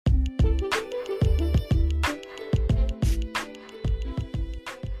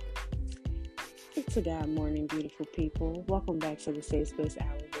To God morning, beautiful people. Welcome back to the Safe Space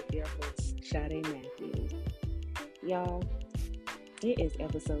Hour with your host, Sade Matthews. Y'all, it is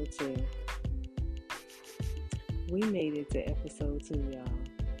episode 2. We made it to episode 2, y'all.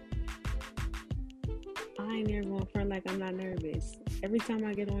 I ain't never gonna front like I'm not nervous. Every time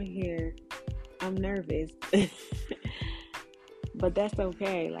I get on here, I'm nervous. But that's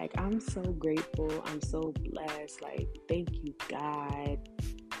okay. Like, I'm so grateful. I'm so blessed. Like, thank you, God.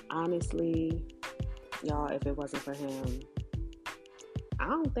 Honestly, y'all, if it wasn't for Him, I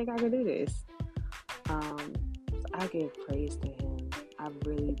don't think I could do this. So I give praise to Him. I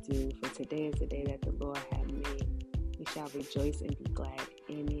really do. For today is the day that the Lord had made. We shall rejoice and be glad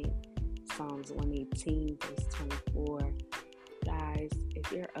in it. Psalms 118, verse 24. Guys,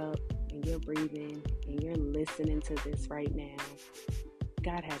 if you're up and you're breathing and you're listening to this right now,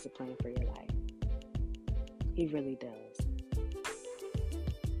 God has a plan for your life. He really does.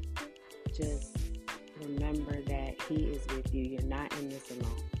 Just remember that He is with you. You're not in this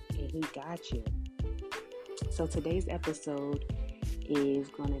alone. And He got you. So today's episode is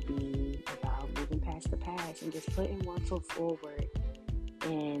going to be about moving past the past and just putting one foot forward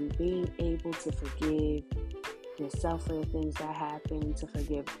and being able to forgive yourself for the things that happen, to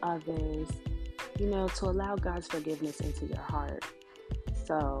forgive others, to allow God's forgiveness into your heart.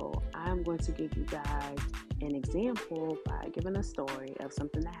 So I'm going to give you guys an example by giving a story of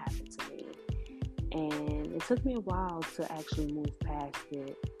something that happened to me. And it took me a while to actually move past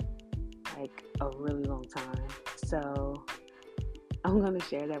it, like a really long time. So I'm going to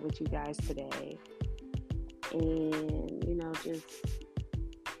share that with you guys today. And, just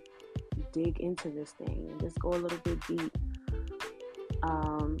dig into this thing and just go a little bit deep.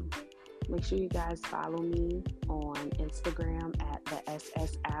 Make sure you guys follow me on Instagram at the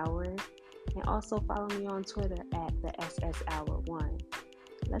SS Hour, and also follow me on Twitter at the SS Hour 1.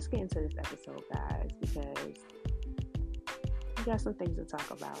 Let's get into this episode, guys, because we got some things to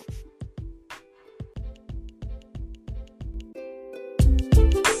talk about.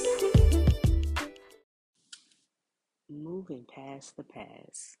 Moving past the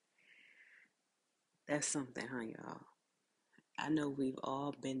past. That's something, huh, y'all? I know we've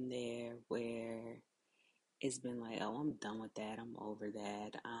all been there where it's been like, oh, I'm done with that. I'm over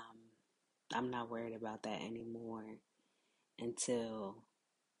that. I'm not worried about that anymore, until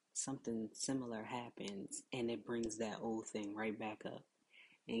something similar happens and it brings that old thing right back up.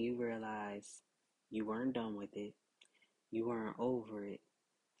 And you realize you weren't done with it. You weren't over it.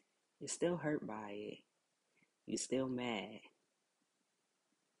 You're still hurt by it. You're still mad.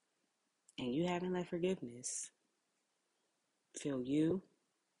 And you haven't let forgiveness fill you.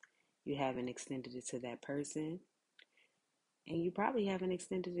 You haven't extended it to that person. And you probably haven't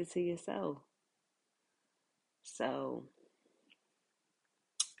extended it to yourself. So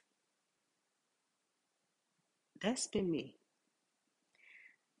that's been me.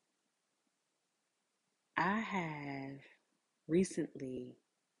 I have recently,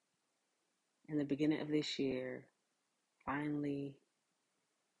 in the beginning of this year, finally,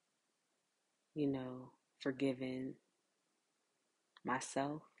 forgiven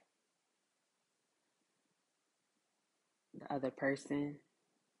myself, the other person,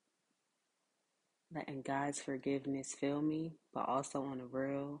 letting God's forgiveness fill me, but also on the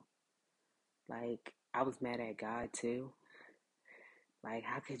real, like, I was mad at God too. Like,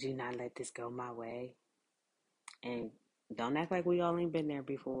 how could you not let this go my way? And don't act like we all ain't been there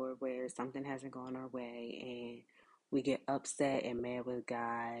before where something hasn't gone our way and we get upset and mad with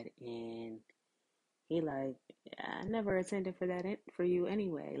God, and He like, I never intended for that for you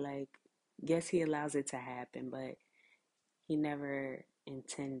anyway. Like, yes, He allows it to happen, but He never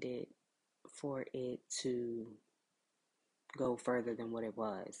intended for it to go further than what it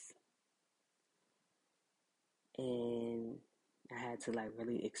was. And I had to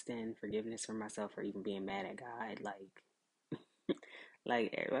really extend forgiveness for myself for even being mad at God.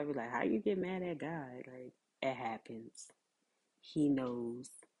 Like everybody be like, how you get mad at God? Like, it happens. He knows.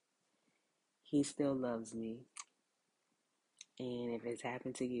 He still loves me. And if it's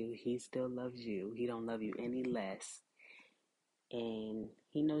happened to you, He still loves you. He don't love you any less. And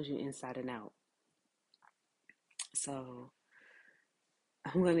He knows you inside and out. So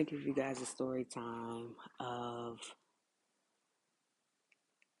I'm going to give you guys a story time of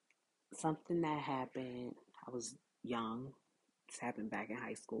something that happened. I was young. This happened back in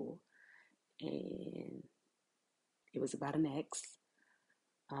high school. And it was about an ex.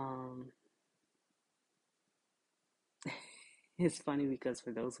 It's funny because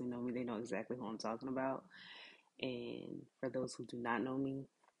for those who know me, they know exactly who I'm talking about. And for those who do not know me,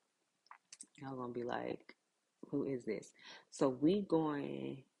 y'all gonna be like, who is this? So we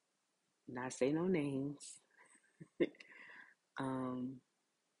going not say no names. um,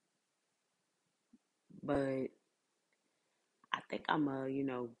 but I think I'm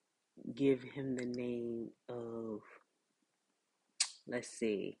give him the name of, let's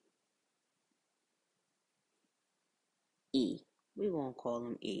see, E. We gonna call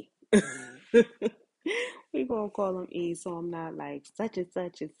him E. We gonna call him E, so I'm not like such and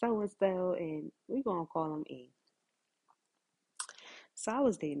so, and we gonna call him E. So I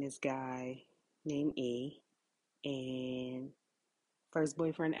was dating this guy named E, and first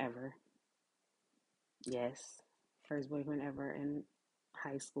boyfriend ever. Yes, first boyfriend ever in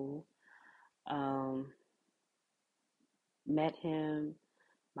high school. Um, Met him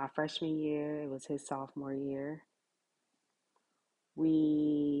my freshman year. It was his sophomore year.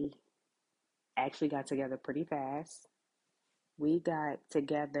 We actually got together pretty fast. We got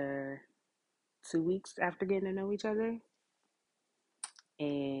together 2 weeks after getting to know each other,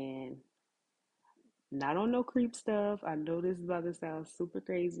 and not on no creep stuff. I know this is about to sound super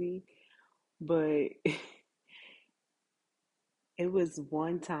crazy, but it was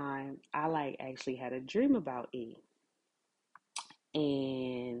one time I like actually had a dream about E.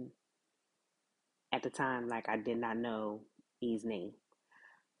 And at the time, like I did not know E's name.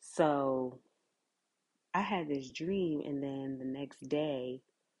 So I had this dream, and then the next day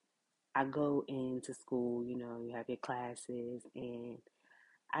I go into school, you have your classes, and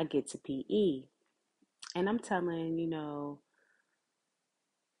I get to PE. And I'm telling,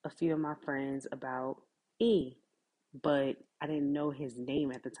 a few of my friends about E, but I didn't know his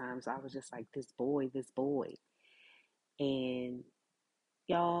name at the time. So I was just like, this boy, this boy. And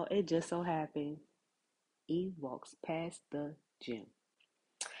y'all, it just so happened E walks past the gym.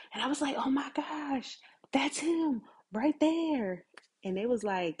 And I was like, oh my gosh, that's him right there. And they was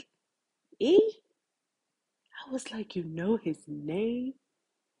like, E? I was like, you know his name?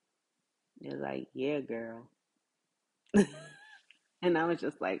 They're like, yeah, girl. And I was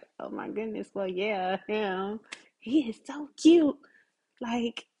just like, oh my goodness, well, yeah, him. He is so cute.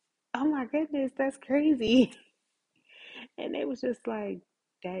 Like, oh my goodness, that's crazy. And they was just like,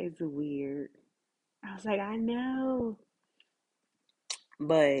 that is weird. I was like, I know.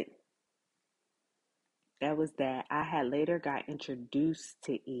 But that was that. I had later got introduced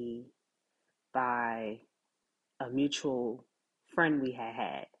to E by a mutual friend we had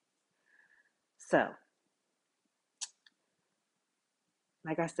had. So,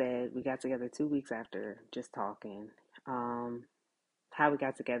 like I said, we got together 2 weeks after just talking. Um, how we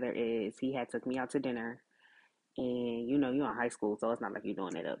got together is he had took me out to dinner, and you're in high school, so it's not like you're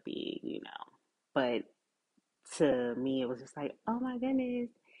doing it up big. But to me, it was just like, oh my goodness,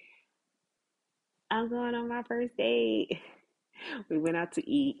 I'm going on my first date. We went out to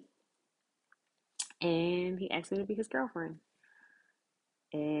eat, and he asked me to be his girlfriend,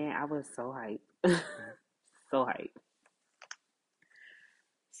 and I was so hyped, so hyped.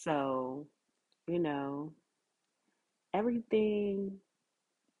 So, you know, everything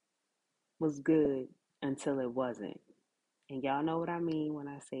was good until it wasn't. And y'all know what I mean when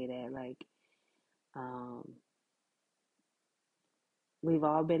I say that. Like, um, we've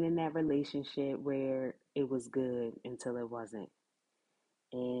all been in that relationship where it was good until it wasn't.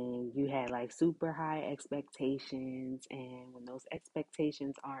 And you had like super high expectations. And when those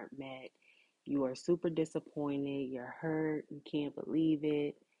expectations aren't met, you are super disappointed. You're hurt. You can't believe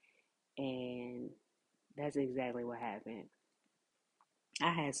it. And that's exactly what happened. I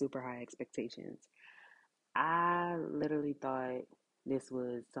had super high expectations. I literally thought this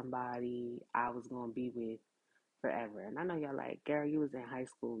was somebody I was going to be with forever. And I know y'all like, girl, you was in high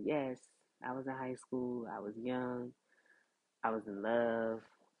school. Yes, I was in high school. I was young. I was in love.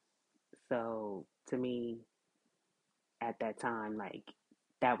 So to me, at that time, like,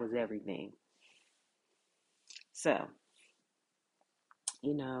 that was everything. So,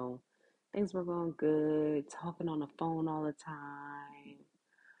 you know, things were going good, talking on the phone all the time,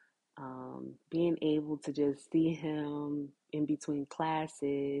 being able to just see him in between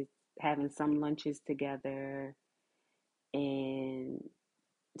classes, having some lunches together, and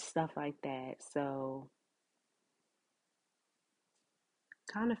stuff like that. So,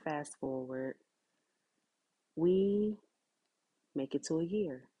 kind of fast forward, we make it to a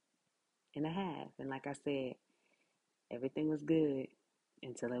year and a half. And like I said, everything was good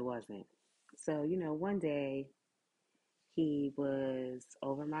until it wasn't. So, one day he was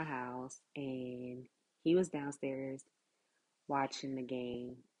over my house and he was downstairs watching the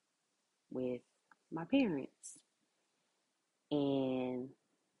game with my parents. And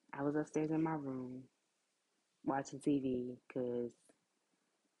I was upstairs in my room watching TV because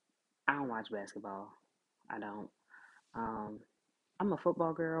I don't watch basketball. I don't. Um, I'm a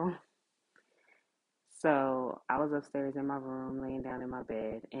football girl, So I was upstairs in my room, laying down in my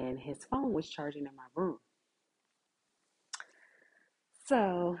bed, and his phone was charging in my room.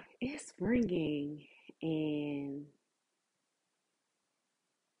 So it's ringing, and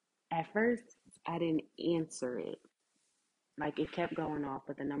at first I didn't answer it. Like it kept going off,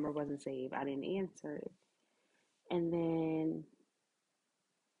 but the number wasn't saved. I didn't answer it. And then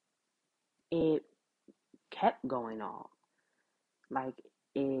it kept going off. Like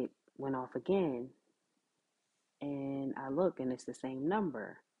it went off again. And I look and it's the same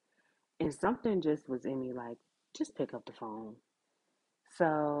number. And something just was in me like, just pick up the phone.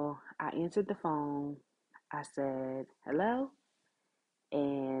 So I answered the phone. I said, hello.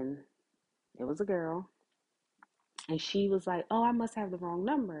 And it was a girl. And she was like, oh, I must have the wrong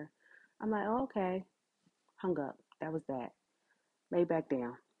number. I'm like, oh, okay. Hung up. That was that. Lay back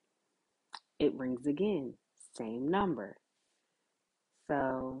down. It rings again. Same number.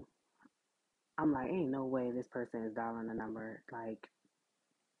 So I'm like, ain't no way this person is dialing the number like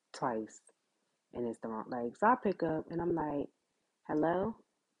twice and it's the wrong. Like, so I pick up and I'm like, hello?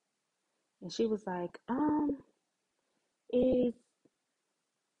 And she was like, is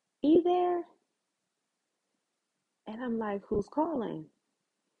E there? And I'm like, who's calling?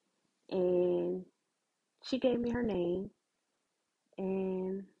 And she gave me her name.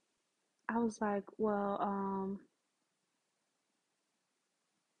 And I was like, well,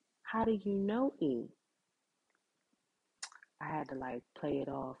 how do you know E? I had to like play it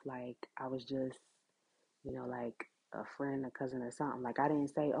off like I was just, like a friend, a cousin, or something. Like I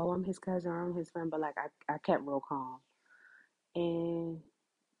didn't say, oh, I'm his cousin or I'm his friend, but like I kept real calm. And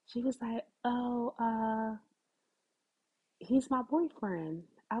she was like, oh, he's my boyfriend.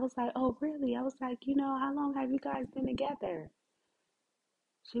 I was like, oh, really? I was like, how long have you guys been together?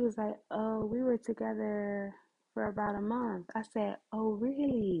 She was like, oh, we were together for about a month. I said, oh,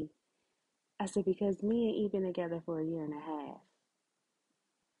 really? I said, because me and E been together for a year and a half.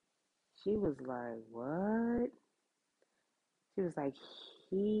 She was like, what? She was like,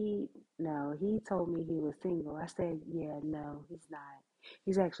 he, no, he told me he was single. I said, yeah, no, he's not.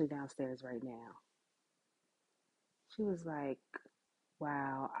 He's actually downstairs right now. She was like,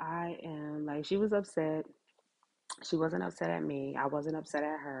 wow, I am like, she was upset. She wasn't upset at me. I wasn't upset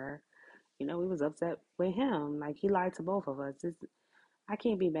at her. We was upset with him. Like, he lied to both of us. I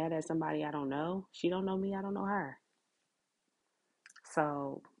can't be mad at somebody I don't know. She don't know me. I don't know her.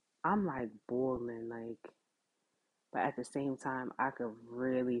 So I'm like boiling, like, but at the same time, I could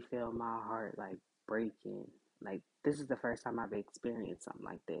really feel my heart like breaking. Like, this is the first time I've experienced something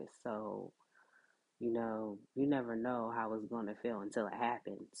like this. So, you never know how it's going to feel until it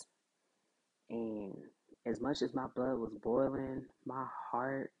happens. And as much as my blood was boiling, my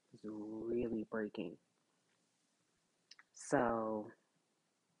heart was really breaking. So,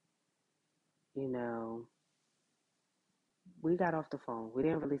 you know, we got off the phone. We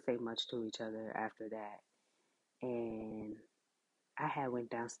didn't really say much to each other after that. And I had went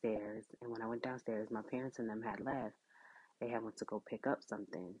downstairs, and when I went downstairs, my parents and them had left. They had went to go pick up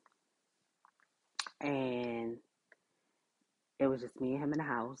something. And it was just me and him in the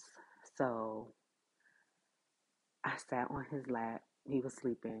house. So I sat on his lap. He was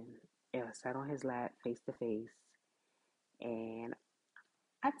sleeping. And I sat on his lap face to face. And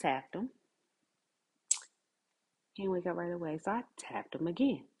I tapped him. He didn't wake up right away. So I tapped him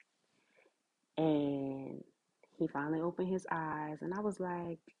again. And he finally opened his eyes. And I was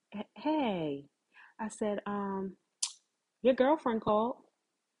like, hey. I said, your girlfriend called.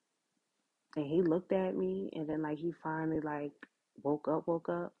 And he looked at me. And then, like, he finally, like, woke up.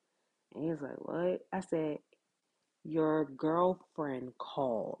 And he was like, what? I said, your girlfriend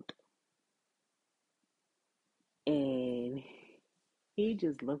called. And he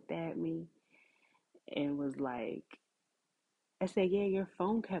just looked at me and was like, I said, yeah, your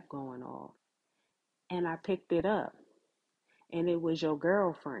phone kept going off. And I picked it up, and it was your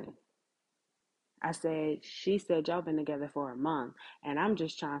girlfriend. I said, she said y'all been together for a month, and I'm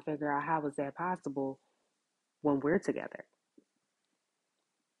just trying to figure out how is that possible when we're together.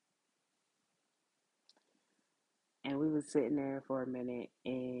 And we was sitting there for a minute,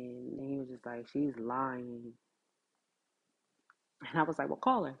 and he was just like, she's lying. And I was like, well,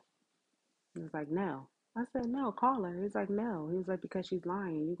 call her. He was like, no. I said, no, call her. He's like, no. He was like, because she's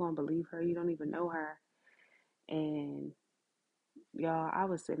lying. You gonna believe her? You don't even know her. And y'all, I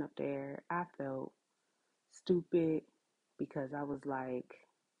was sitting up there. I felt stupid because I was like,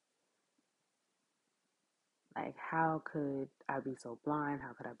 how could I be so blind?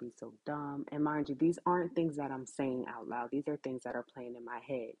 How could I be so dumb? And mind you, these aren't things that I'm saying out loud. These are things that are playing in my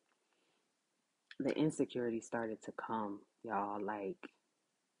head. The insecurity started to come, y'all. Like,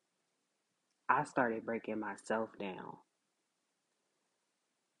 I started breaking myself down.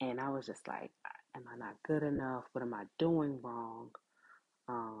 And I was just like, am I not good enough? What am I doing wrong?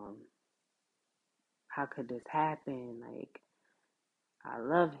 Um, how could this happen? Like, I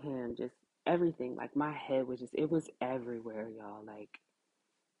love him, just everything. Like, my head was just, it was everywhere, y'all. Like,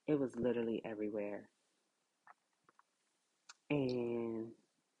 it was literally everywhere. And,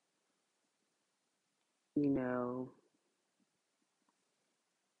 you know,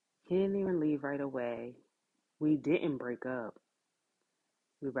 he didn't even leave right away. We didn't break up.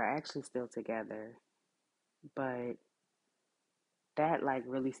 We were actually still together. But that, like,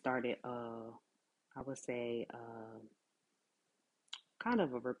 really started, I would say, kind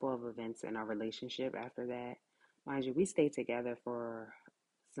of a ripple of events in our relationship after that. Mind you, we stayed together for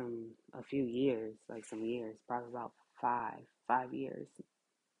a few years, like some years, probably about 5 years.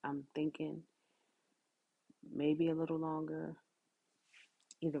 I'm thinking maybe a little longer.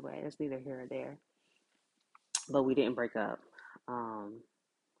 Either way, it's neither here or there. But we didn't break up. Um,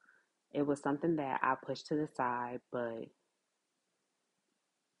 it was something that I pushed to the side, but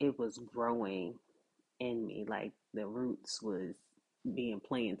it was growing in me, like the roots was being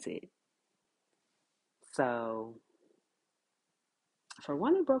planted. So for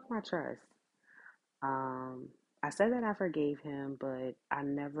one, it broke my trust. Um, I said that I forgave him, but I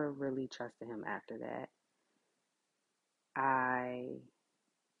never really trusted him after that. I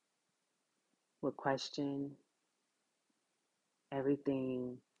would question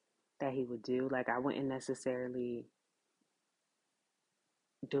everything that he would do. Like, I wouldn't necessarily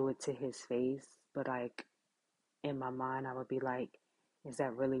do it to his face, but like in my mind, I would be like, is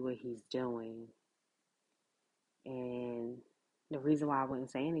that really what he's doing? And the reason why I wouldn't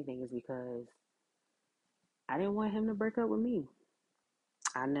say anything is because I didn't want him to break up with me.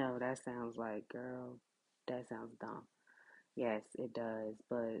 I know that sounds like, girl, that sounds dumb. Yes, it does.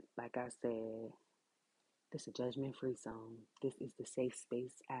 But like I said, this is a judgment free zone. This is the safe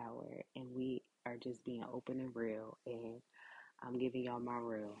space hour. And we are just being open and real. And I'm giving y'all my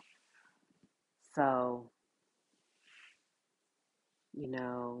real. So, you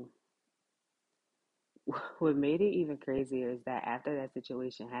know, what made it even crazier is that after that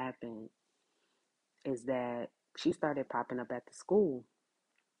situation happened, is that she started popping up at the school.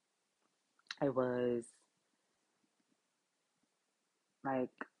 It was like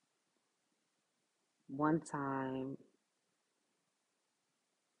one time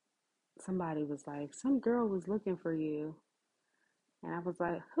somebody was like, some girl was looking for you. And I was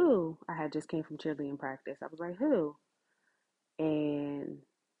like, who? I had just came from cheerleading practice. I was like, who? And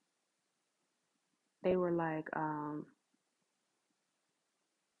they were like,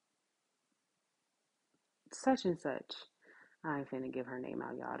 such and such. I ain't finna give her name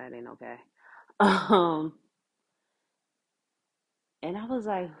out, y'all. That ain't okay. Um, and I was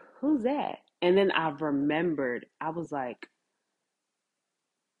like, who's that? And then I remembered, I was like,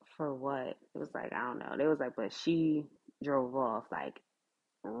 for what? It was like, I don't know. They was like, but she drove off like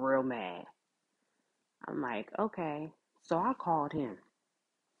real mad. I'm like, okay. So I called him.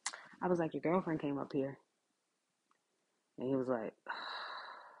 I was like, your girlfriend came up here. And he was like,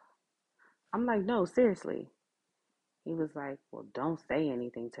 I'm like, no, seriously. He was like, well, don't say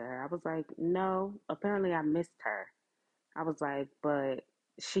anything to her. I was like, no, apparently I missed her. I was like, but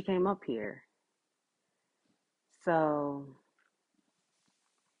she came up here. So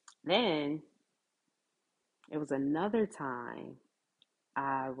then it was another time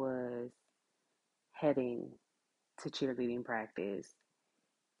I was heading to cheerleading practice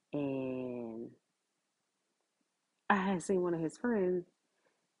and I had seen one of his friends.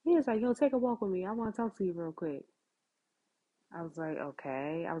 He was like, yo, take a walk with me. I want to talk to you real quick. I was like,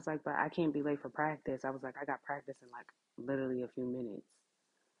 okay. I was like, but I can't be late for practice. I was like, I got practice in like literally a few minutes.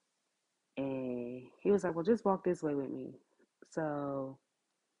 And he was like, well, just walk this way with me. So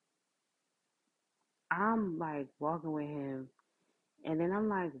I'm like walking with him. And then I'm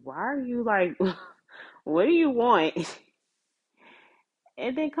like, why are you like, what do you want?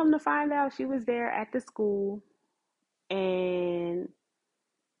 And then come to find out she was there at the school. And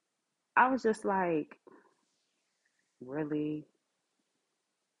I was just like, really?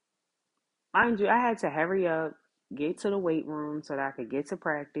 Mind you, I had to hurry up, get to the weight room so that I could get to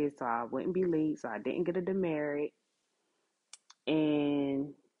practice so I wouldn't be late, so I didn't get a demerit.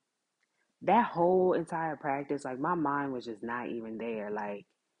 And that whole entire practice, like my mind was just not even there. Like,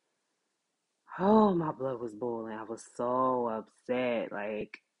 oh, my blood was boiling. I was so upset.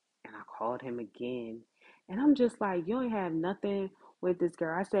 Like, and I called him again. And I'm just like, you ain't have nothing with this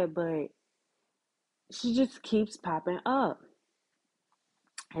girl. I said, but she just keeps popping up.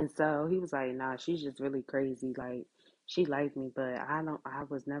 And so he was like, nah, she's just really crazy. Like, she liked me, but I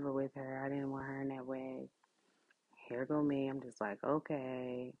was never with her. I didn't want her in that way. Here go me. I'm just like,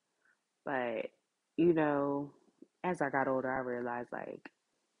 okay. But, you know, as I got older, I realized like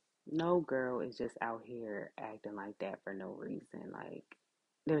no girl is just out here acting like that for no reason. Like,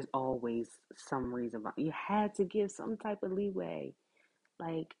 there's always some reason. You had to give some type of leeway.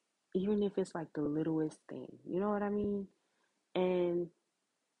 Like, even if it's like the littlest thing. You know what I mean? And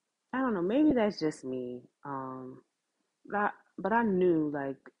I don't know, maybe that's just me. But I knew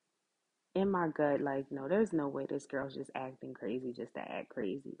like in my gut, like, no, there's no way this girl's just acting crazy just to act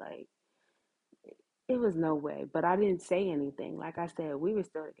crazy. Like, it was no way. But I didn't say anything. Like I said, we were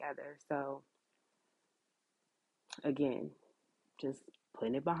still together. So again, just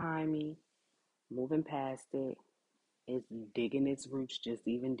putting it behind me, moving past it. It's digging its roots just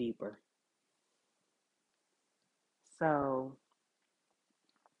even deeper. So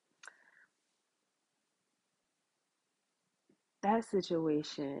that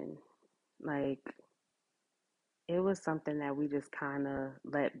situation, like, it was something that we just kind of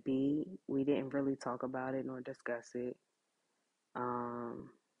let be. We didn't really talk about it nor discuss it. Um,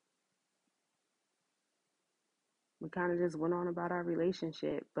 we kind of just went on about our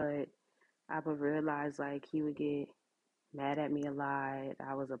relationship, but I would realize like he would get mad at me a lot.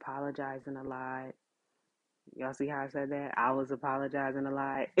 I was apologizing a lot. Y'all see how I said that? I was apologizing a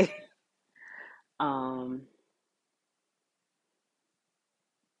lot. um,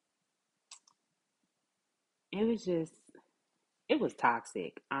 it was just, it was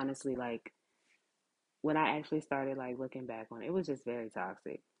toxic, honestly. Like when I actually started like looking back on it, it was just very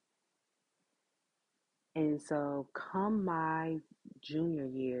toxic. And so, come my junior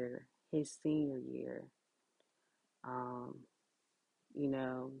year, his senior year, um,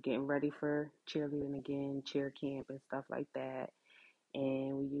 getting ready for cheerleading again, cheer camp and stuff like that.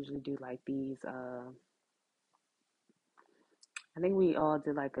 And we usually do like these. I think we all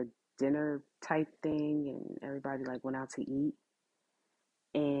did like a dinner type thing, and everybody like went out to eat.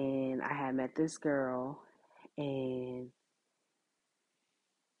 And I had met this girl, and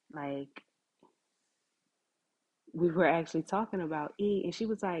like we were actually talking about E, and she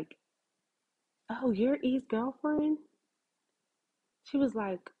was like, "Oh, you're E's girlfriend?" She was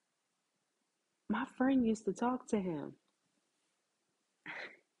like, "My friend used to talk to him."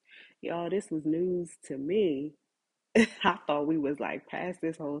 Y'all, this was news to me. I thought we was like past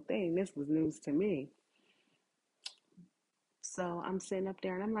this whole thing. This was news to me. So I'm sitting up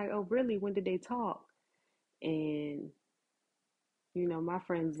there and I'm like, "Oh, really? When did they talk?" And my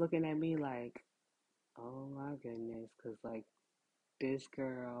friend's looking at me like, "Oh my goodness," because like this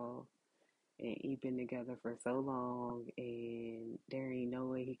girl and he been together for so long, and there ain't no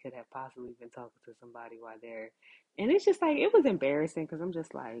way he could have possibly been talking to somebody while there. And it's just like it was embarrassing because I'm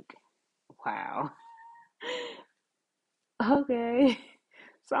just like, wow, okay.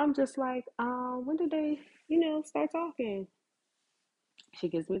 So I'm just like, when did they, start talking? She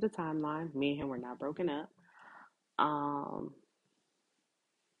gives me the timeline. Me and him were not broken up. Um,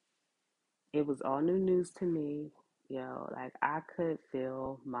 it was all new news to me. Like I could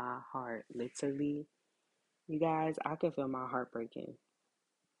feel my heart literally. You guys, I could feel my heart breaking.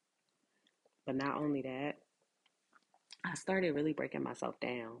 But not only that, I started really breaking myself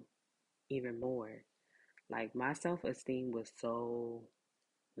down even more. Like my self esteem was so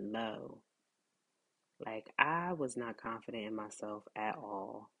low. Like I was not confident in myself at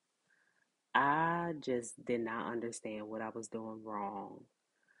all. I just did not understand what I was doing wrong.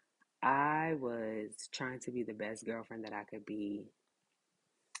 I was trying to be the best girlfriend that I could be.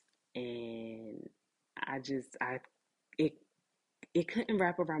 And I it it couldn't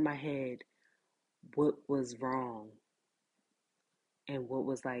wrap around my head what was wrong and what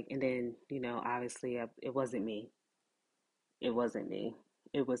was like, and then, obviously it wasn't me. It wasn't me.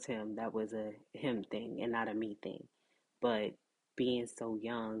 It was him. That was a him thing and not a me thing. But being so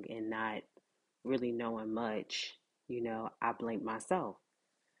young and not really knowing much, I blamed myself.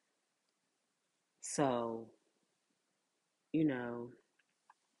 So, you know,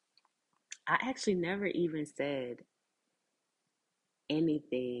 I actually never even said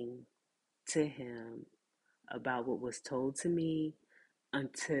anything to him about what was told to me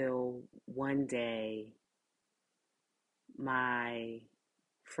until one day my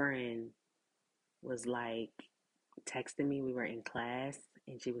friend was like texting me. We were in class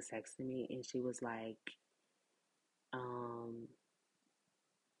and she was texting me and she was like, um,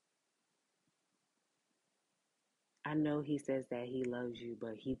 I know he says that he loves you,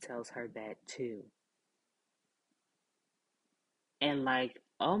 but he tells her that too. And like,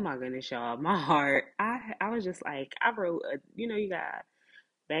 oh my goodness, y'all, my heart, I was just like, I wrote, you got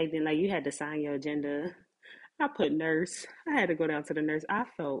back then, like you had to sign your agenda. I put nurse. I had to go down to the nurse. I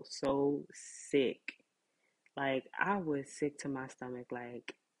felt so sick. Like I was sick to my stomach.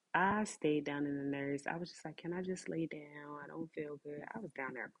 Like I stayed down in the nurse. I was just like, can I just lay down? I don't feel good. I was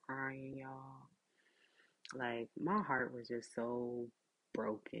down there crying, y'all. Like my heart was just so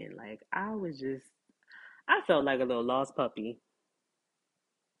broken. Like I felt like a little lost puppy.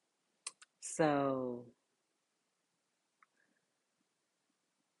 So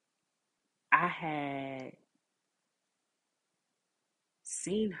I had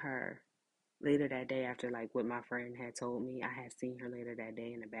seen her later that day after like what my friend had told me. I had seen her later that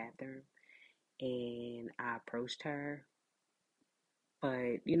day in the bathroom and I approached her.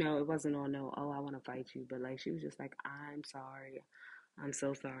 But, it wasn't on no, oh, I want to fight you. But like she was just like, I'm sorry. I'm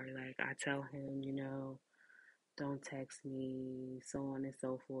so sorry. Like I tell him, don't text me, so on and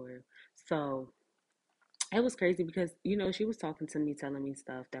so forth. So it was crazy because, she was talking to me, telling me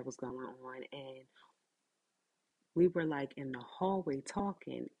stuff that was going on. And we were like in the hallway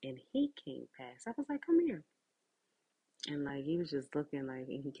talking and he came past. I was like, come here. And like he was just looking like,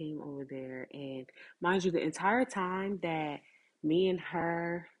 and he came over there. And mind you, the entire time that me and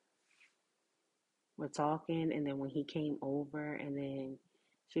her were talking, and then when he came over, and then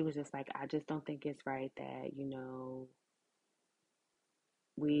she was just like, I just don't think it's right that,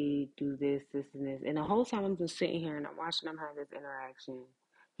 we do this, this, and this. And the whole time I'm just sitting here and I'm watching them have this interaction.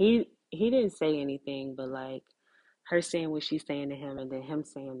 He didn't say anything, but like her saying what she's saying to him and then him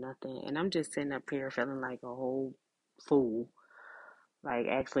saying nothing. And I'm just sitting up here feeling like a whole fool, like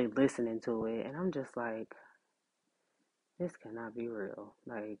actually listening to it. And I'm just like, this cannot be real.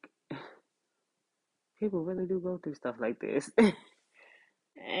 Like, people really do go through stuff like this.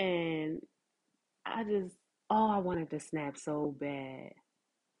 And I just, oh, I wanted to snap so bad.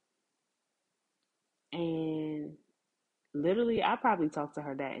 And literally, I probably talked to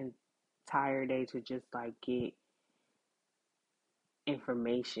her that entire day to just like get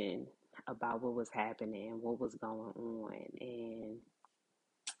information about what was happening, what was going on. And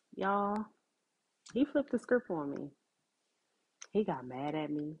y'all, he flipped the script on me. He got mad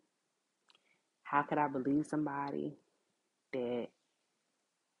at me. How could I believe somebody that,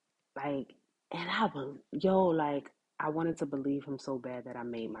 like, and like, I wanted to believe him so bad that I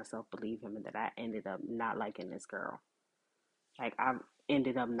made myself believe him and that I ended up not liking this girl. Like, I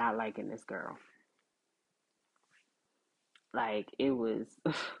ended up not liking this girl. Like, it was,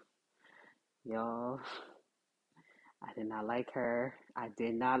 y'all, I did not like her. I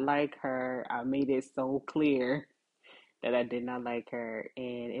did not like her. I made it so clear that I did not like her.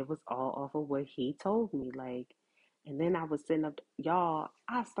 And it was all off of what he told me. Like, and then I was sitting up, y'all,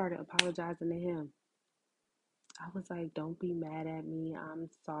 I started apologizing to him. I was like, don't be mad at me. I'm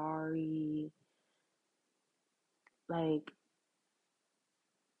sorry. Like,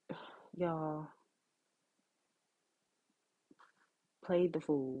 y'all, played the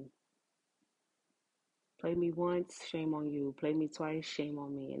fool. Play me once, shame on you. Play me twice, shame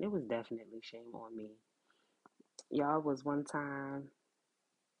on me. And it was definitely shame on me. Y'all, was one time,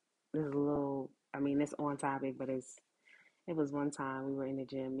 this is a little, I mean, it's on topic, but it was one time we were in the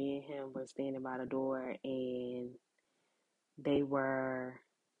gym. Me and him were standing by the door and they were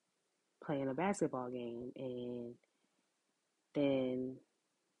playing a basketball game. And then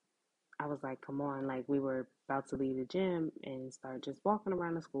I was like, come on, like we were about to leave the gym and start just walking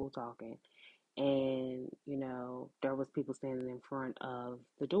around the school talking. And, there was people standing in front of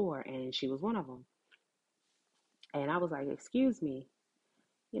the door and she was one of them. And I was like, excuse me,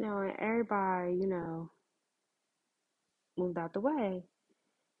 and everybody, moved out the way.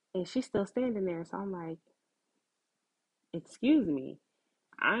 And she's still standing there. So I'm like, excuse me.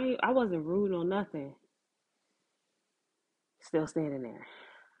 I wasn't rude or nothing. Still standing there.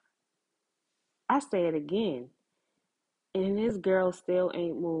 I say it again. And this girl still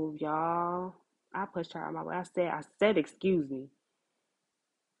ain't moved, y'all. I pushed her out my way. I said, excuse me.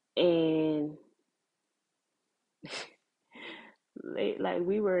 And like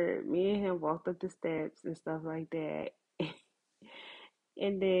me and him walked up the steps and stuff like that.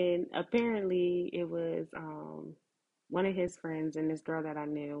 And then apparently it was one of his friends and this girl that I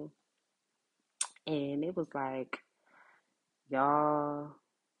knew. And it was like, y'all,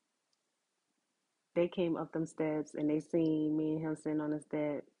 they came up them steps and they seen me and him sitting on the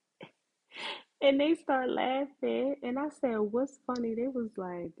step. And they start laughing. And I said, what's funny? They was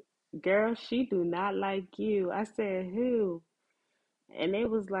like, girl, she do not like you. I said, who? And they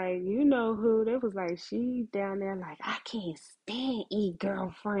was like, you know who? They was like, she down there like, I can't stand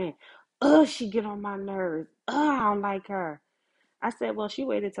girlfriend. Ugh, she get on my nerves. Ugh, I don't like her. I said, well, she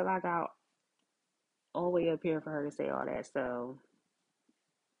waited till I got all the way up here for her to say all that. So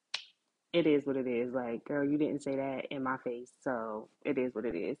it is what it is. Like, girl, you didn't say that in my face, so it is what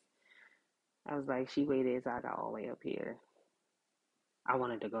it is. I was like, she waited until I got all the way up here. I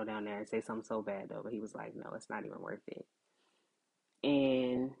wanted to go down there and say something so bad though, but he was like, no, it's not even worth it.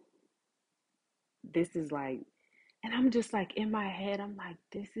 And this is like, and I'm just like in my head, I'm like,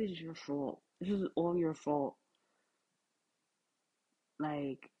 this is your fault. This is all your fault.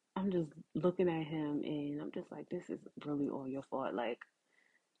 Like, I'm just looking at him and I'm just like, this is really all your fault. Like,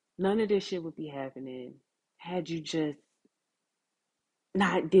 none of this shit would be happening had you just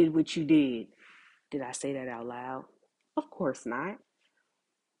not did what you did. Did I say that out loud? Of course not.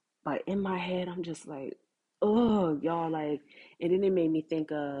 But in my head, I'm just like, oh, y'all, like, and then it made me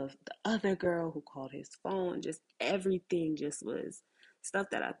think of the other girl who called his phone. Just everything just was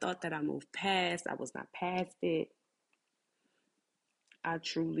stuff that I thought that I moved past. I was not past it. I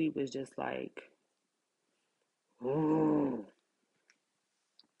truly was just like, oh.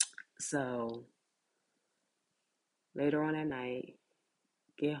 So later on at night,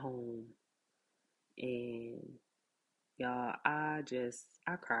 get home, and y'all, I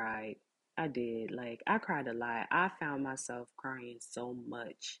cried. I did. Like, I cried a lot. I found myself crying so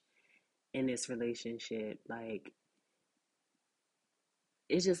much in this relationship. Like,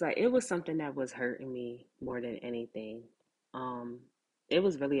 it's just like, it was something that was hurting me more than anything. Um, it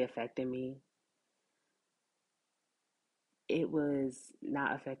was really affecting me. It was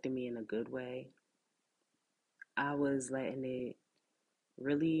not affecting me in a good way. I was letting it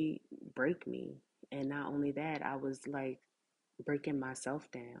really break me. And not only that, I was like breaking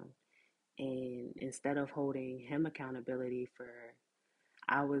myself down. And instead of holding him accountability for,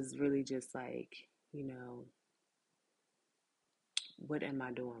 I was really just like, you know, what am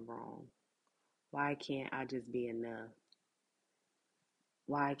I doing wrong? Why can't I just be enough?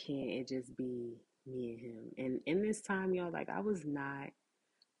 Why can't it just be me and him? And in this time, y'all, like, I was not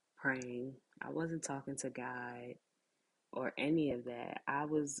praying. I wasn't talking to God or any of that. I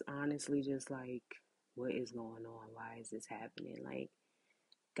was honestly just like, what is going on? Why is this happening? Like,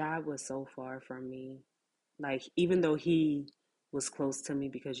 God was so far from me. Like, even though he was close to me,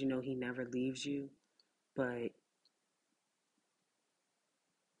 because you know he never leaves you, but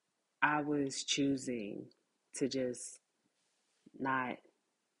I was choosing to just not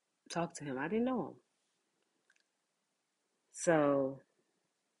talk to him. I didn't know him. So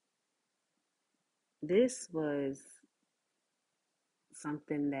this was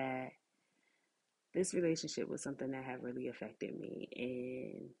something that, this relationship was something that had really affected me.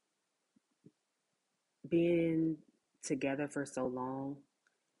 And being together for so long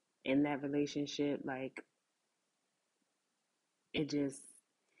in that relationship, like, it just,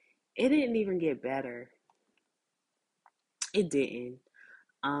 it didn't even get better. It didn't.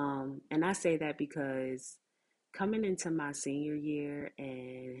 And I say that because coming into my senior year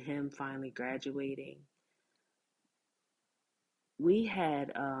and him finally graduating, we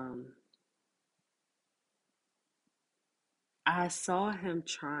had, I saw him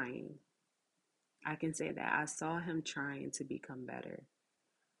trying. I can say that I saw him trying to become better,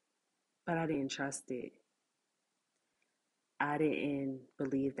 but I didn't trust it. I didn't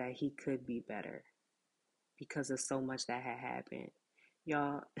believe that he could be better because of so much that had happened.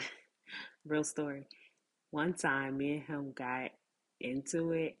 Y'all, real story. One time, me and him got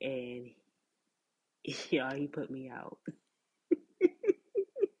into it, and y'all, he put me out.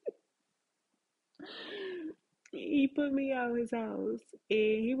 He put me out his house,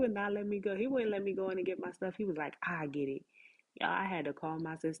 and he would not let me go. He wouldn't let me go in and get my stuff. He was like, "I get it." Y'all, I had to call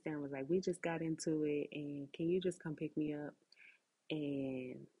my sister and was like, "We just got into it, and can you just come pick me up?"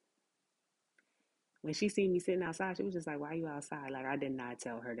 And when she seen me sitting outside, she was just like, "Why are you outside?" Like, I did not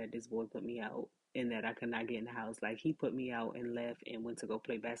tell her that this boy put me out and that I could not get in the house. Like, he put me out and left and went to go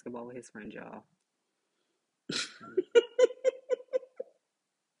play basketball with his friend, y'all.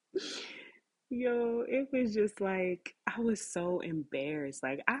 Yo, it was just like, I was so embarrassed.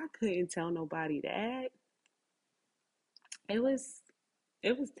 Like, I couldn't tell nobody that. It was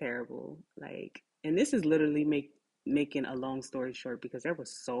it was terrible. Like, and this is literally making a long story short because there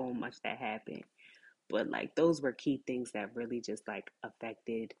was so much that happened. But like, those were key things that really just like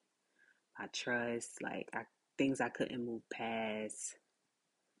affected my trust. Like, things I couldn't move past,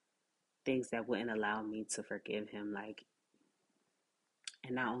 things that wouldn't allow me to forgive him. Like,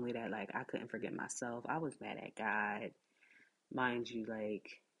 and not only that, like, I couldn't forgive myself. I was mad at God, mind you.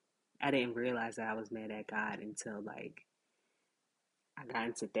 Like, I didn't realize that I was mad at God until like I got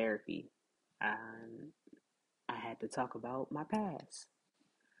into therapy. Um, I had to talk about my past.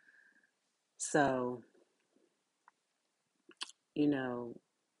 So, you know,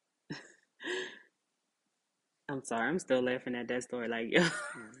 I'm sorry, I'm still laughing at that story. Like, yo,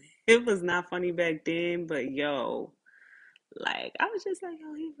 It was not funny back then, but yo, like I was just like,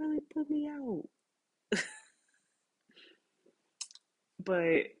 yo, he really put me out.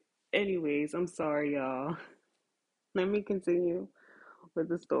 But anyways, I'm sorry, y'all. Let me continue with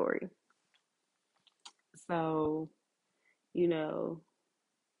the story. So, you know,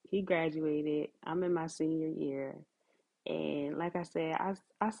 he graduated. I'm in my senior year. And like I said,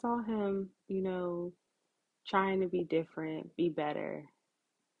 I saw him, trying to be different, be better,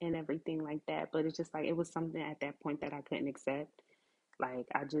 and everything like that. But it's just like it was something at that point that I couldn't accept. Like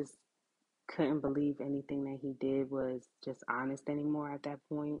I just couldn't believe anything that he did was just honest anymore at that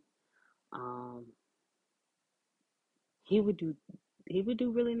point. Um, he would do he would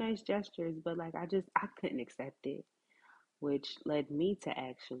do really nice gestures, but like I couldn't accept it, which led me to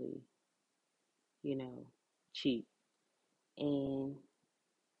actually, you know, cheat. And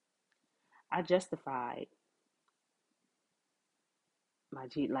I justified my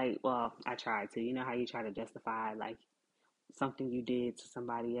cheat, like, well, I tried to. You know how you try to justify like something you did to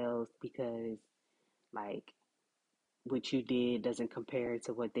somebody else because like what you did doesn't compare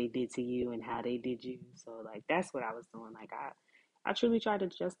to what they did to you and how they did you. So like that's what I was doing. Like I truly tried to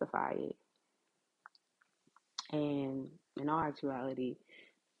justify it. And in all actuality,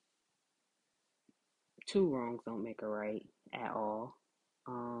 two wrongs don't make a right at all.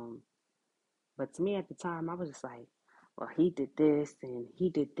 Um, but to me at the time, I was just like, well, he did this and he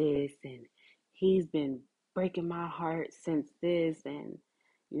did this and he's been breaking my heart since this and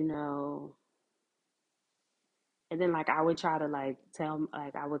you know and then like I would try to like tell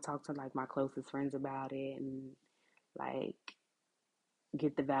like I would talk to like my closest friends about it and like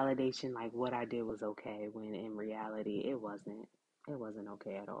get the validation like what I did was okay when in reality it wasn't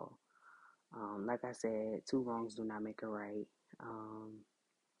okay at all. Like I said, two wrongs do not make a right. Um,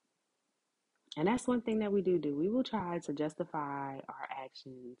 and that's one thing that we do. We will try to justify our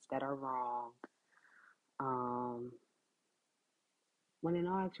actions that are wrong. Um, when in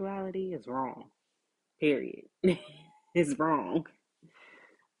all actuality, it's wrong. Period. It's wrong.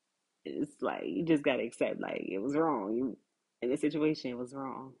 It's like you just gotta accept like it was wrong. You in this situation it was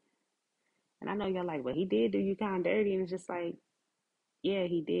wrong. And I know you're like, well, he did do you kind of dirty, and it's just like, yeah,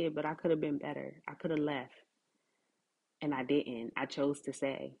 he did, but I could have been better. I could have left, and I didn't. I chose to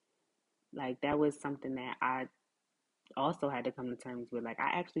stay. Like that was something that I also had to come to terms with. Like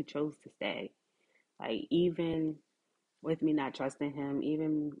I actually chose to stay. Like even with me not trusting him,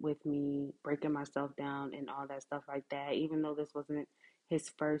 even with me breaking myself down and all that stuff like that, even though this wasn't his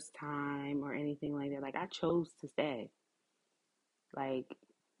first time or anything like that, like I chose to stay. Like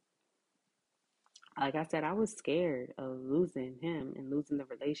like I said, I was scared of losing him and losing the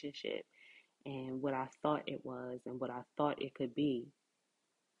relationship and what I thought it was and what I thought it could be.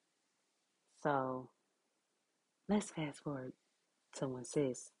 So let's fast forward to when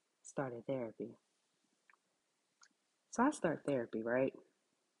sis started therapy. So I start therapy, right?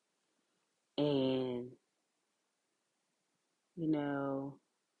 And, you know,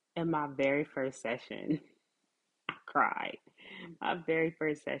 in my very first session, I cried. My very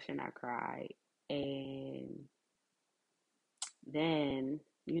first session, I cried. And then,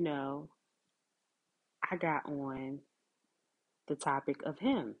 I got on the topic of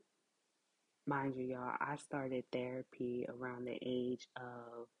him. Mind you, y'all, I started therapy around the age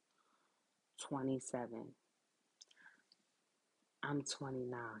of 27. I'm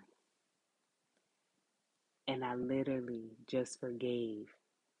 29. And I literally just forgave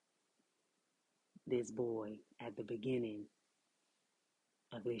this boy at the beginning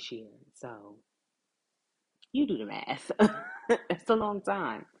of this year. So you do the math. It's a long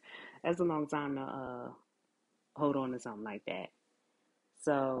time. That's a long time to hold on to something like that.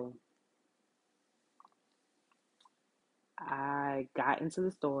 So I got into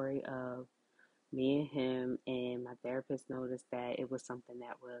the story of me and him, and my therapist noticed that it was something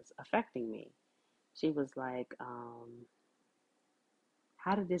that was affecting me. She was like,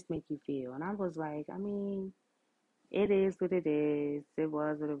 how did this make you feel? And I was like, I mean, it is what it is. It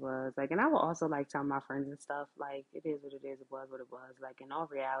was what it was. Like, and I will also like tell my friends and stuff, like, it is what it is. It was what it was. Like, in all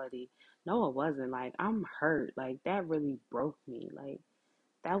reality, no, it wasn't. Like, I'm hurt. Like, that really broke me. Like,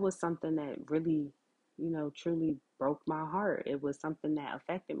 that was something that really, truly broke my heart. It was something that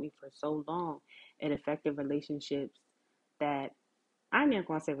affected me for so long. It affected relationships that I'm not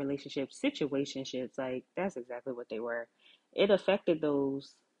going to say relationships, situationships. Like, that's exactly what they were. It affected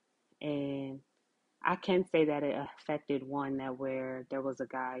those. And I can say that it affected one that where there was a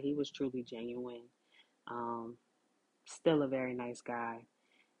guy, he was truly genuine, um, still a very nice guy.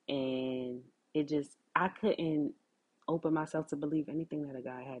 And I couldn't open myself to believe anything that a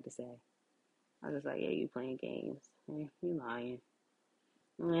guy had to say. I was like, yeah, you playing games. Yeah, you lying.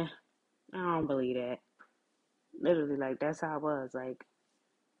 Yeah, I don't believe that. Literally, like that's how it was. Like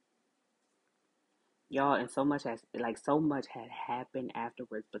y'all, and so much had happened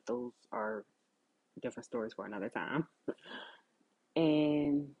afterwards, but those are different stories for another time.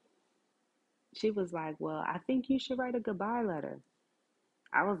 And she was like, "Well, I think you should write a goodbye letter."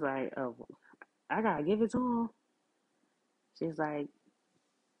 I was like, "Oh, I gotta give it to him." She's like,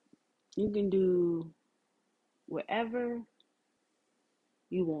 "You can do whatever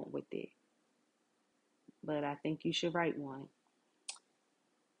you want with it, but I think you should write one."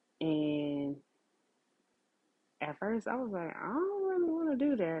 And at first, I was like, "I don't really want to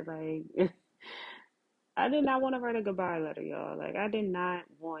do that." Like, I did not want to write a goodbye letter, y'all. Like, I did not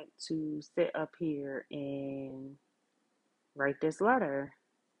want to sit up here and write this letter,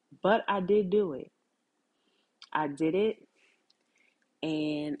 but I did do it. I did it,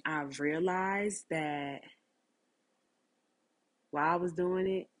 and I realized that while I was doing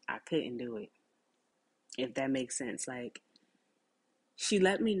it, I couldn't do it, if that makes sense. Like, she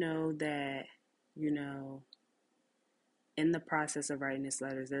let me know that, you know, in the process of writing this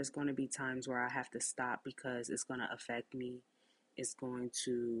letter, there's going to be times where I have to stop because it's going to affect me. It's going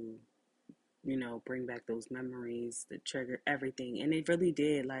to, bring back those memories, the trigger, everything. And it really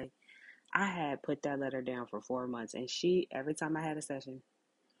did. Like, I had put that letter down for 4 months, and every time I had a session,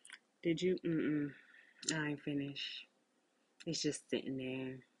 did you? I ain't finished. It's just sitting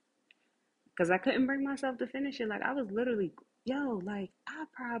there. Because I couldn't bring myself to finish it. Like, I was literally, like, I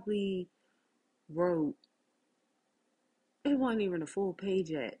probably wrote, it wasn't even a full page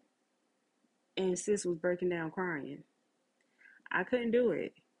yet. And sis was breaking down crying. I couldn't do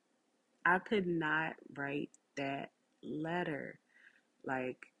it. I could not write that letter.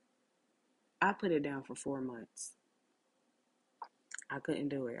 Like, I put it down for 4 months. I couldn't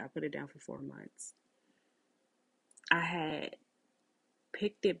do it. I put it down for 4 months. I had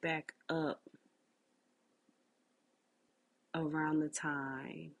picked it back up around the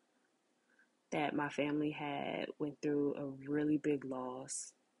time that my family had went through a really big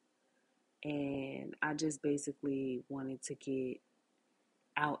loss, and I just basically wanted to get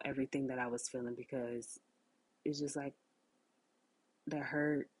out everything that I was feeling because it's just like the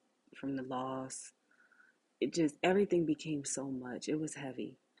hurt from the loss. It just everything became so much. It was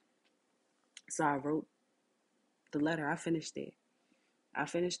heavy. So I wrote the letter. I finished it. I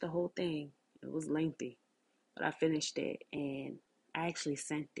finished the whole thing. It was lengthy, but I finished it and I actually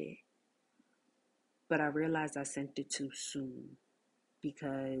sent it. But I realized I sent it too soon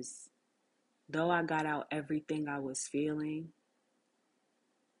because though I got out everything I was feeling,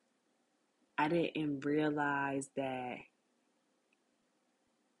 I didn't realize that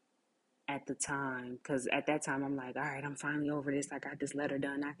at the time. Because at that time, I'm like, all right, I'm finally over this. I got this letter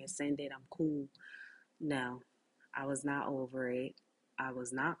done. I can send it. I'm cool. No, I was not over it. I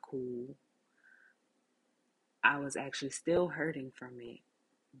was not cool. I was actually still hurting from it,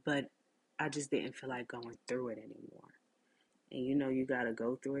 but I just didn't feel like going through it anymore. And you got to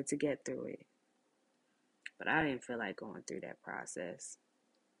go through it to get through it. But I didn't feel like going through that process.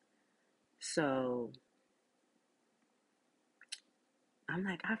 So I'm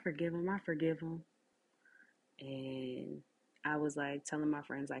like, I forgive him. I forgive him. And I was like telling my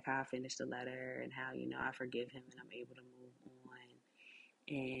friends like how I finished the letter and how, I forgive him and I'm able to move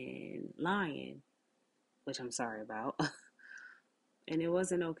on, and lying, which I'm sorry about. And it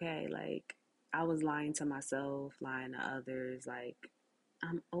wasn't okay. Like, I was lying to myself, lying to others. Like,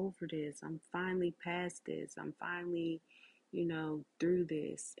 I'm over this. I'm finally past this. I'm finally, through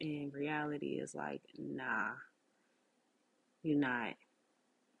this. And reality is like, nah, you're not.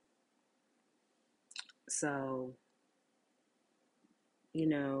 So, you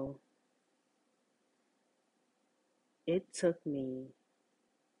know, it took me,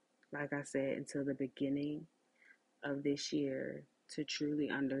 like I said, until the beginning of this year to truly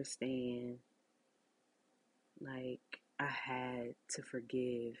understand, like, I had to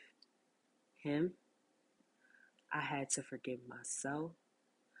forgive him. I had to forgive myself.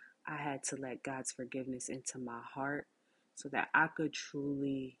 I had to let God's forgiveness into my heart so that I could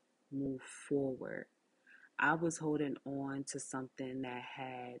truly move forward. I was holding on to something that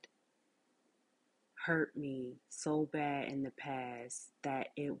had hurt me so bad in the past that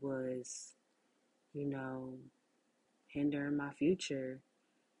it was, you know, hindering my future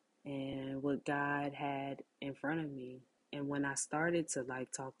and what God had in front of me. And when I started to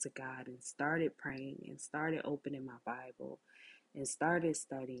like talk to God and started praying and started opening my Bible and started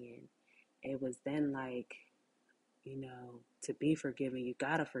studying, it was then like, to be forgiven, you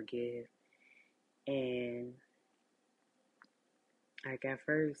gotta forgive. And like at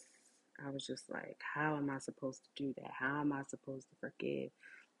first, I was just like, how am I supposed to do that? How am I supposed to forgive?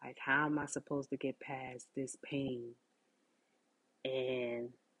 Like, how am I supposed to get past this pain? And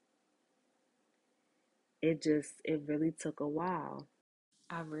it really took a while.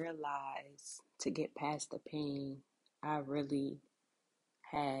 I realized to get past the pain, I really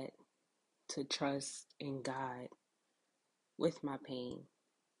had to trust in God with my pain.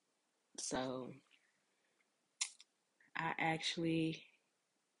 So I actually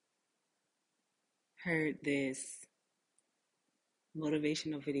heard this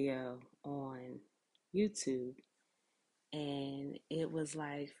motivational video on YouTube, and it was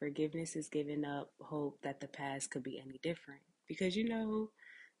like forgiveness is giving up hope that the past could be any different. Because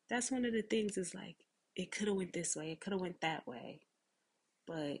that's one of the things is like it could have went this way, it could have went that way.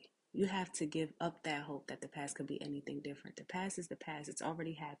 But you have to give up that hope that the past could be anything different. The past is the past. It's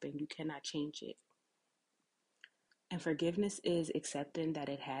already happened. You cannot change it. And forgiveness is accepting that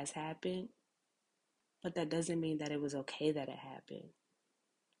it has happened, but that doesn't mean that it was okay that it happened.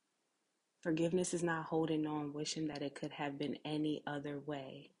 Forgiveness is not holding on, wishing that it could have been any other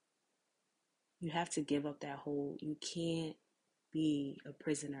way. You have to give up that hold. You can't be a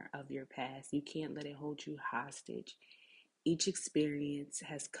prisoner of your past. You can't let it hold you hostage. Each experience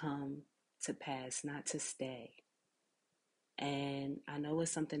has come to pass, not to stay. And I know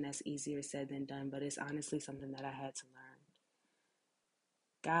it's something that's easier said than done, but it's honestly something that I had to learn.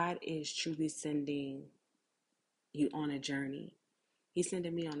 God is truly sending you on a journey. He's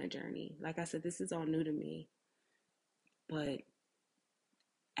sending me on a journey. Like I said, this is all new to me. But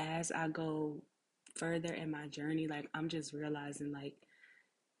as I go further in my journey, like I'm just realizing like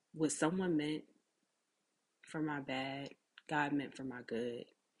what someone meant for my bad, God meant for my good.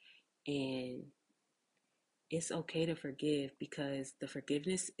 And it's okay to forgive because the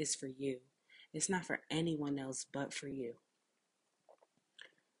forgiveness is for you. It's not for anyone else but for you.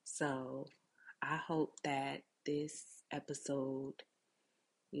 So I hope that this episode,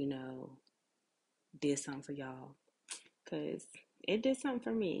 did something for y'all because it did something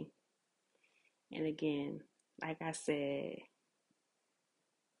for me. And again, like I said,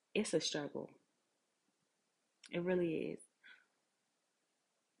 it's a struggle. It really is.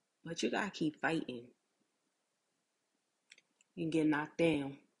 But you gotta keep fighting. You get knocked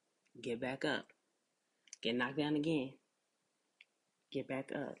down, get back up. Get knocked down again, get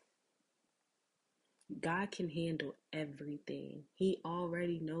back up. God can handle everything. He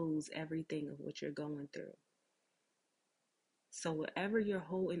already knows everything of what you're going through. So whatever you're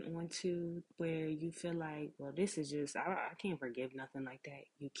holding on to where you feel like, well, this is just, I can't forgive nothing like that.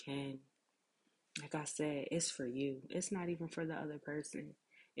 You can. Like I said, it's for you. It's not even for the other person.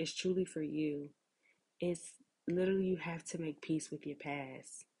 It's truly for you. It's literally you have to make peace with your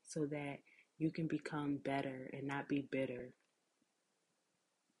past so that you can become better and not be bitter.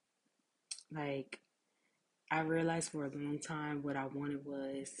 Like, I realized for a long time what I wanted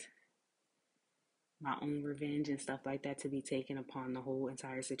was my own revenge and stuff like that to be taken upon the whole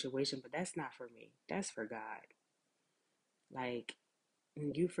entire situation, but that's not for me. That's for God. Like,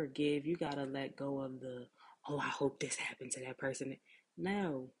 when you forgive, you gotta let go of oh, I hope this happened to that person.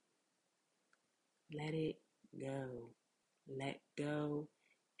 No. Let it go. Let go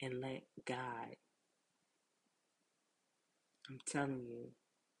and let God. I'm telling you,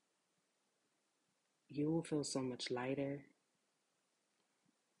 you will feel so much lighter.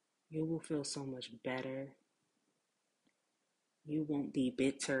 You will feel so much better. You won't be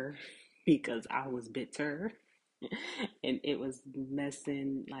bitter because I was bitter and it was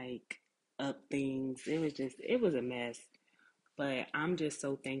messing like up things. It was a mess. But I'm just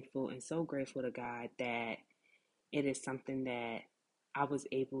so thankful and so grateful to God that it is something that I was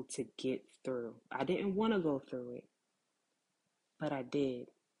able to get through. I didn't want to go through it, but I did.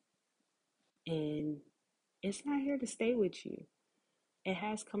 And it's not here to stay with you. It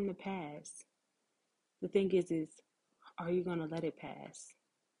has come to pass. The thing is are you going to let it pass?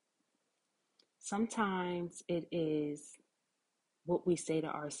 Sometimes it is what we say to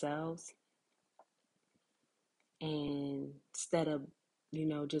ourselves, and instead of,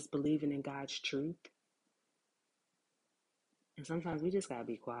 just believing in God's truth. And sometimes we just got to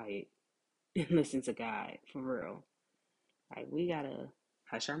be quiet and listen to God for real. Like, we got to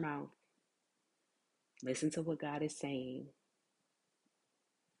hush our mouth, listen to what God is saying,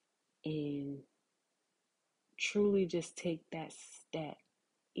 and truly just take that step.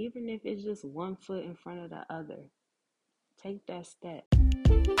 Even if it's just one foot in front of the other, take that step.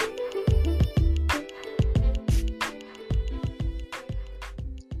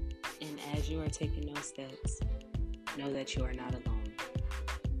 And as you are taking those steps, know that you are not alone.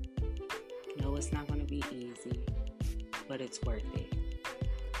 No, it's not going to be easy, but it's worth it.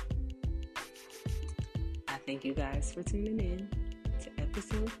 thank you guys for tuning in to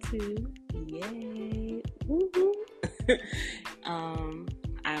episode 2. Yay! Woo-hoo.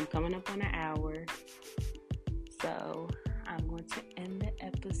 I'm coming up on an hour, so I'm going to end the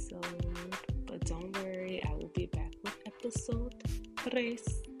episode. But don't worry, I will be back with episode 3.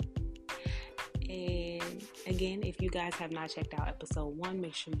 And again, if you guys have not checked out episode 1,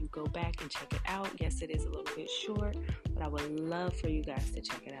 make sure you go back and check it out. Yes, it is a little bit short, but I would love for you guys to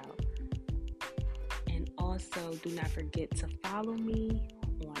check it out. And also, do not forget to follow me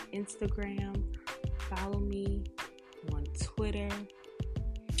on Instagram. Follow me on Twitter.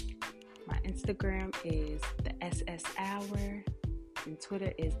 My Instagram is the SS Hour, and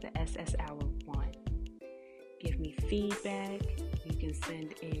Twitter is the SS Hour 1. Give me feedback. You can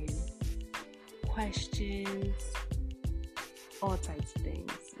send in questions, all types of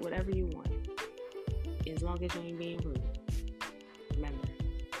things, whatever you want, as long as you ain't being rude. Remember,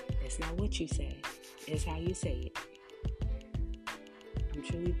 it's not what you say, it's how you say it. I'm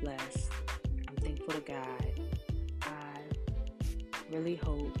truly blessed. I'm thankful to God. I really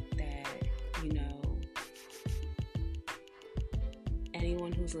hope that,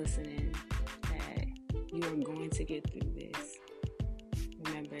 anyone who's listening, that you are going to get through this.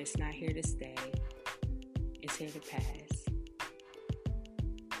 Remember, it's not here to stay. It's here to pass.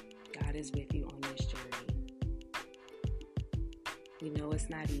 God is with you on this journey. We know it's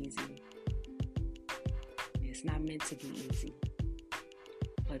not easy. It's not meant to be easy.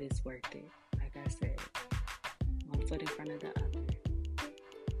 But it's worth it. Like I said, one foot in front of the other.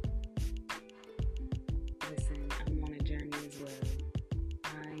 Listen, I'm on a journey as well.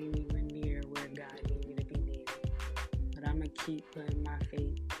 I ain't even near where God needs me to be near. But I'm going to keep putting my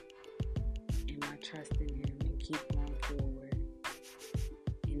faith and my trust in Him and keep going forward.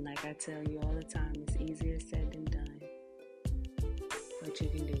 And like I tell you all the time, it's easier said than done. But you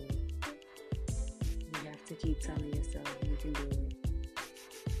can do it. You have to keep telling yourself you can do it.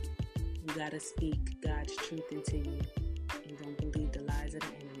 You got to speak God's truth into you. And don't believe the lies of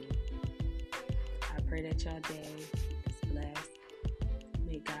the enemy. I pray that your day is blessed.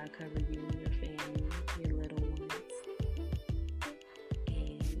 May God cover you and your family, your little ones.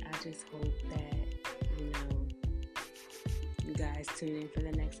 And I just hope that, you guys tune in for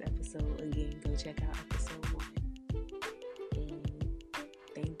the next episode. Again, go check out episode 1. And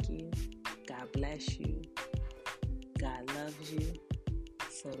thank you. God bless you. God loves you.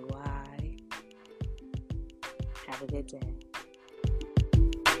 So do I. Have a good day.